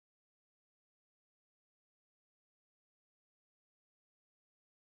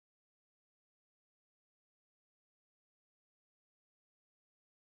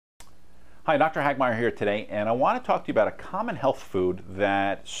Hi, Dr. Hagmeyer here today, and I want to talk to you about a common health food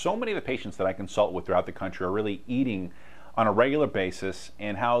that so many of the patients that I consult with throughout the country are really eating on a regular basis,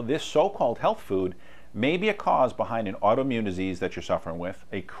 and how this so-called health food may be a cause behind an autoimmune disease that you're suffering with,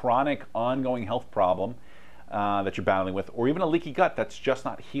 a chronic ongoing health problem that you're battling with, or even a leaky gut that's just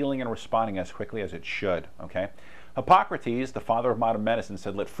not healing and responding as quickly as it should, okay? Hippocrates, the father of modern medicine,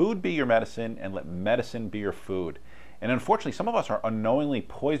 said, "Let food be your medicine and let medicine be your food." And unfortunately, some of us are unknowingly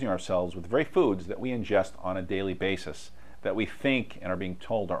poisoning ourselves with the very foods that we ingest on a daily basis that we think and are being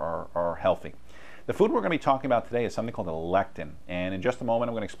told are healthy. The food we're going to be talking about today is something called a lectin. And in just a moment,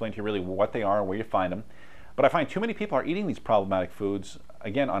 I'm going to explain to you really what they are and where you find them. But I find too many people are eating these problematic foods,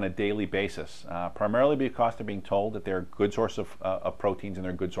 again, on a daily basis, primarily because they're being told that they're a good source of proteins and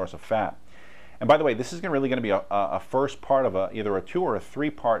they're a good source of fat. And by the way, this is really going to be a first part of either a 2 or a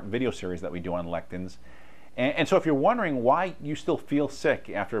 3-part video series that we do on lectins. And so if you're wondering why you still feel sick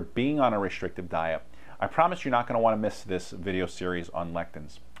after being on a restrictive diet, I promise you're not going to want to miss this video series on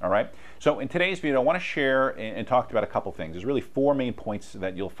lectins. All right? So in today's video, I want to share and talk about a couple things. There's really 4 main points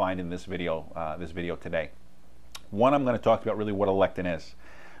that you'll find in this video today. One, I'm going to talk about really what a lectin is.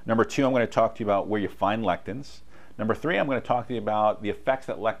 Number 2, I'm going to talk to you about where you find lectins. Number 3, I'm going to talk to you about the effects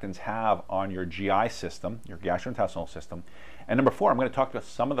that lectins have on your GI system, your gastrointestinal system. And number 4, I'm going to talk about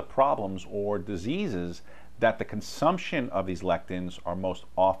some of the problems or diseases that the consumption of these lectins are most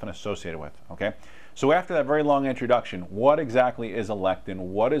often associated with, okay? So after that very long introduction, what exactly is a lectin?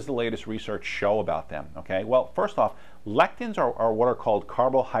 What does the latest research show about them, okay? Well, first off, lectins are what are called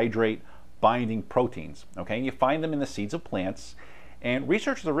carbohydrate binding proteins, okay? And you find them in the seeds of plants, and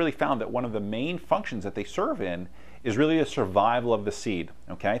researchers have really found that one of the main functions that they serve in is really the survival of the seed,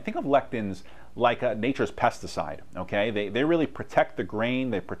 okay? Think of lectins like nature's pesticide, okay? They really protect the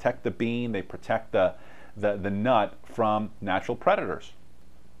grain, they protect the bean, they protect the nut from natural predators.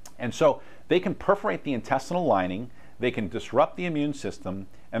 And so they can perforate the intestinal lining, they can disrupt the immune system,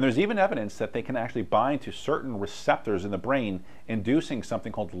 and there's even evidence that they can actually bind to certain receptors in the brain, inducing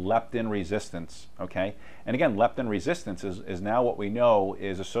something called leptin resistance, okay? And again, leptin resistance is now what we know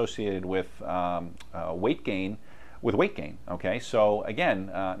is associated with weight gain, okay? So again,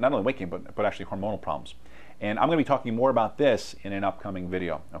 not only weight gain, but actually hormonal problems. And I'm going to be talking more about this in an upcoming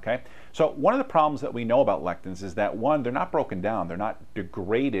video, okay? So one of the problems that we know about lectins is that, one, they're not broken down. They're not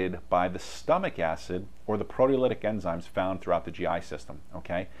degraded by the stomach acid or the proteolytic enzymes found throughout the GI system,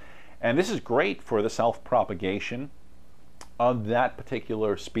 okay? And this is great for the self-propagation of that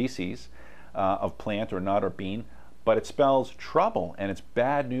particular species of plant or nut or bean, but it spells trouble and it's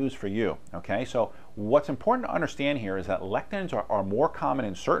bad news for you, okay? So what's important to understand here is that lectins are more common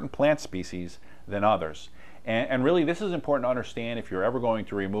in certain plant species than others. And really, this is important to understand if you're ever going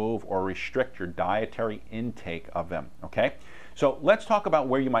to remove or restrict your dietary intake of them, okay? So let's talk about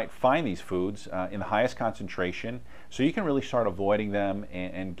where you might find these foods in the highest concentration so you can really start avoiding them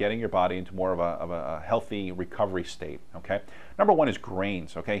and getting your body into more of a healthy recovery state, okay? Number 1 is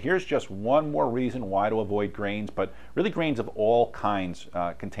grains, okay? Here's just one more reason why to avoid grains, but really grains of all kinds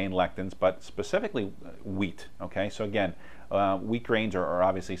contain lectins, but specifically wheat, okay? So again, wheat grains are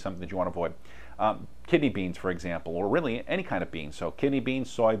obviously something that you want to avoid. Kidney beans, for example, or really any kind of beans. So kidney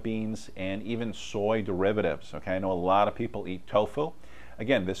beans, soybeans, and even soy derivatives. Okay, I know a lot of people eat tofu.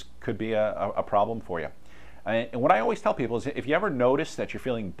 Again, this could be a problem for you. And what I always tell people is, if you ever notice that you're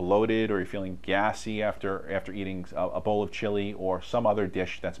feeling bloated or you're feeling gassy after eating a bowl of chili or some other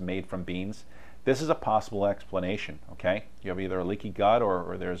dish that's made from beans, this is a possible explanation, okay? You have either a leaky gut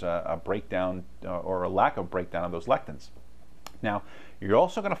or there's a breakdown or a lack of breakdown of those lectins. Now, you're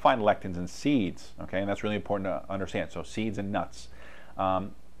also going to find lectins in seeds, okay, and that's really important to understand. So seeds and nuts.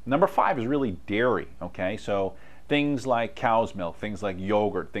 Number 5 is really dairy, okay, so things like cow's milk, things like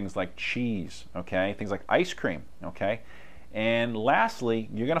yogurt, things like cheese, okay, things like ice cream, okay. And lastly,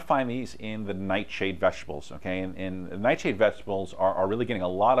 you're going to find these in the nightshade vegetables, okay, and the nightshade vegetables are really getting a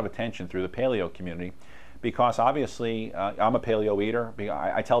lot of attention through the paleo community, because obviously I'm a paleo eater.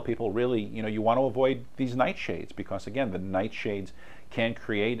 I tell people really, you want to avoid these nightshades because, again, the nightshades can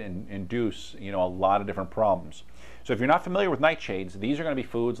create and induce, a lot of different problems. So if you're not familiar with nightshades, these are going to be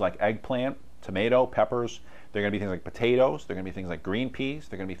foods like eggplant, tomato, peppers. They're going to be things like potatoes. They're going to be things like green peas.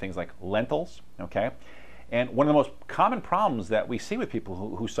 They're going to be things like lentils, okay? And one of the most common problems that we see with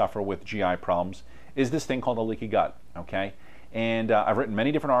people who suffer with GI problems is this thing called a leaky gut, okay? And I've written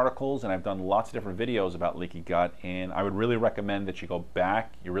many different articles and I've done lots of different videos about leaky gut, and I would really recommend that you go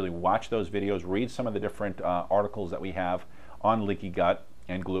back, you really watch those videos, read some of the different articles that we have on leaky gut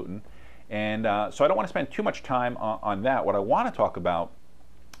and gluten. And so I don't want to spend too much time on that. What I want to talk about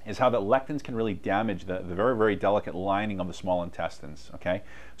is how that lectins can really damage the very, very delicate lining of the small intestines, okay?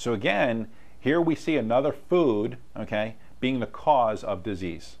 So again, here we see another food, okay, being the cause of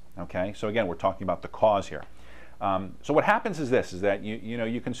disease, okay? So again, we're talking about the cause here. So what happens is this, is that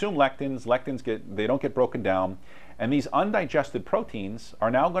you consume lectins, they don't get broken down, and these undigested proteins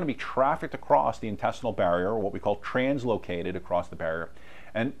are now going to be trafficked across the intestinal barrier, or what we call translocated across the barrier,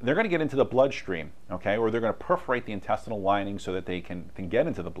 and they're going to get into the bloodstream, okay, or they're going to perforate the intestinal lining so that they can get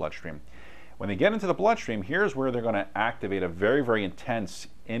into the bloodstream. When they get into the bloodstream, here's where they're going to activate a very, very intense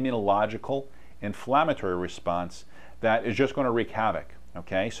immunological inflammatory response that is just going to wreak havoc,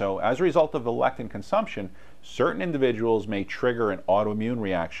 okay? So as a result of the lectin consumption, certain individuals may trigger an autoimmune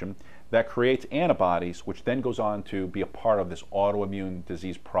reaction that creates antibodies, which then goes on to be a part of this autoimmune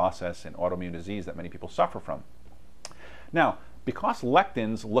disease process and autoimmune disease that many people suffer from. Now, because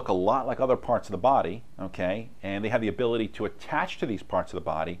lectins look a lot like other parts of the body, okay, and they have the ability to attach to these parts of the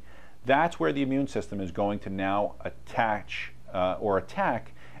body, that's where the immune system is going to now attack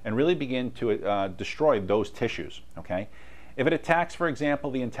and really begin to destroy those tissues, okay? If it attacks, for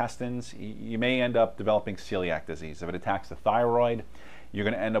example, the intestines, you may end up developing celiac disease. If it attacks the thyroid, you're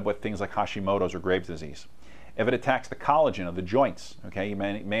going to end up with things like Hashimoto's or Graves' disease. If it attacks the collagen of the joints, okay, you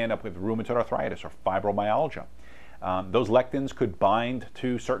may end up with rheumatoid arthritis or fibromyalgia. Those lectins could bind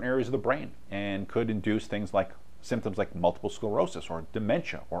to certain areas of the brain and could induce things like symptoms like multiple sclerosis or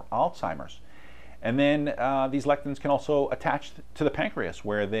dementia or Alzheimer's. And then these lectins can also attach to the pancreas,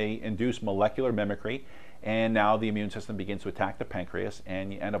 where they induce molecular mimicry, and now the immune system begins to attack the pancreas,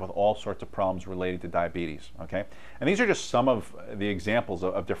 and you end up with all sorts of problems related to diabetes, okay? And these are just some of the examples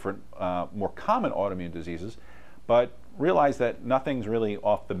of different more common autoimmune diseases, but realize that nothing's really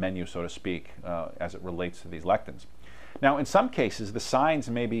off the menu, so to speak, as it relates to these lectins. Now, in some cases, the signs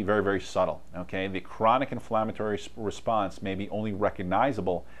may be very, very subtle, okay? The chronic inflammatory response may be only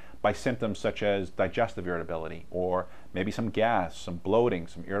recognizable by symptoms such as digestive irritability, or maybe some gas, some bloating,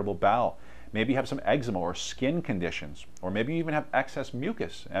 some irritable bowel. Maybe you have some eczema or skin conditions, or maybe you even have excess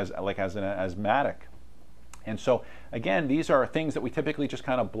mucus as an asthmatic. And so, again, these are things that we typically just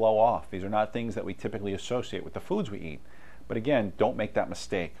kind of blow off. These are not things that we typically associate with the foods we eat. But again, don't make that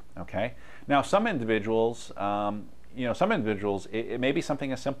mistake, okay? Now, some individuals, it may be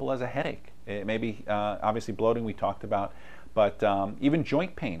something as simple as a headache. It may be, obviously, bloating we talked about, but even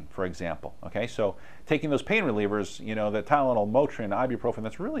joint pain, for example, okay? So taking those pain relievers, the Tylenol, Motrin, ibuprofen,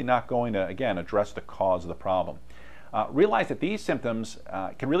 that's really not going to, again, address the cause of the problem. Realize that these symptoms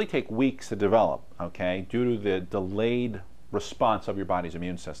can really take weeks to develop, okay, due to the delayed response of your body's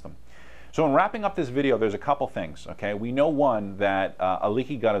immune system. So in wrapping up this video, there's a couple things, okay? We know, one, that a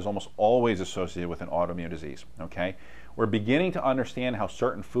leaky gut is almost always associated with an autoimmune disease, okay? We're beginning to understand how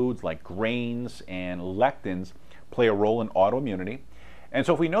certain foods like grains and lectins play a role in autoimmunity. And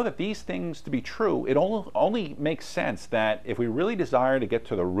so if we know that these things to be true, it only makes sense that if we really desire to get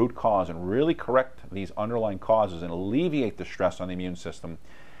to the root cause and really correct these underlying causes and alleviate the stress on the immune system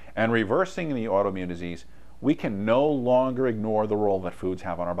and reversing the autoimmune disease, we can no longer ignore the role that foods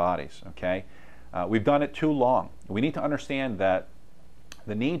have on our bodies, okay? We've done it too long. We need to understand that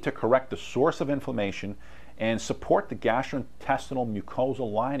the need to correct the source of inflammation and support the gastrointestinal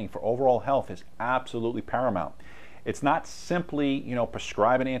mucosal lining for overall health is absolutely paramount. It's not simply,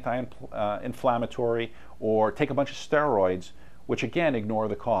 prescribe an anti-inflammatory or take a bunch of steroids, which again ignore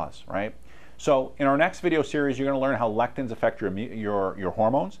the cause, right? So in our next video series, you're going to learn how lectins affect your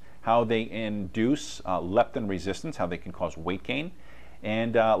hormones, how they induce leptin resistance, how they can cause weight gain,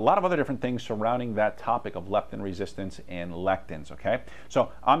 and a lot of other different things surrounding that topic of leptin resistance and lectins, okay?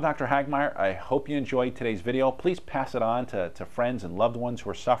 So I'm Dr. Hagmeyer. I hope you enjoyed today's video. Please pass it on to friends and loved ones who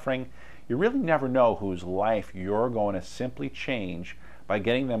are suffering. You really never know whose life you're going to simply change by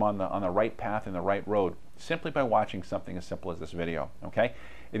getting them on the right path and the right road, simply by watching something as simple as this video, okay?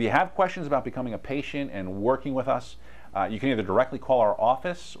 If you have questions about becoming a patient and working with us, you can either directly call our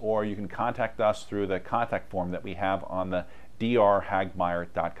office or you can contact us through the contact form that we have on the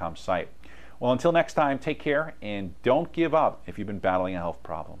drhagmeyer.com site. Well, until next time, take care and don't give up if you've been battling a health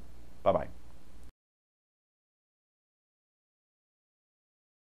problem. Bye-bye.